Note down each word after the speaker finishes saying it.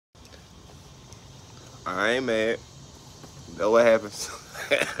I ain't mad. That's what happens.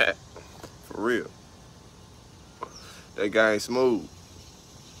 For real. That game smooth.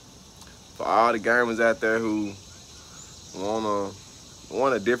 For all the gamers out there who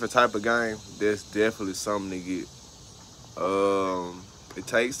want a different type of game, that's definitely something to get. It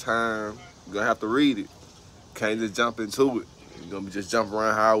takes time. You're gonna have to read it. Can't just jump into it. You're gonna be just jumping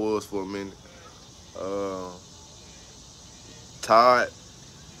around how I was for a minute. Uh, Todd,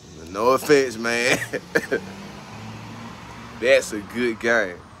 no offense, man. That's a good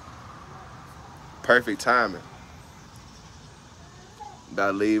game. Perfect timing.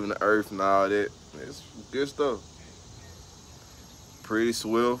 About leaving the earth and all that. It's good stuff. Pretty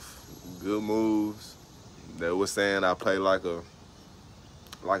swift, good moves. They were saying I play like a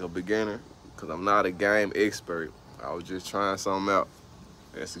beginner, cause I'm not a game expert. I was just trying something out.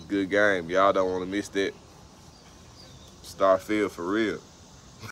 That's a good game. Y'all don't want to miss that. Starfield for real.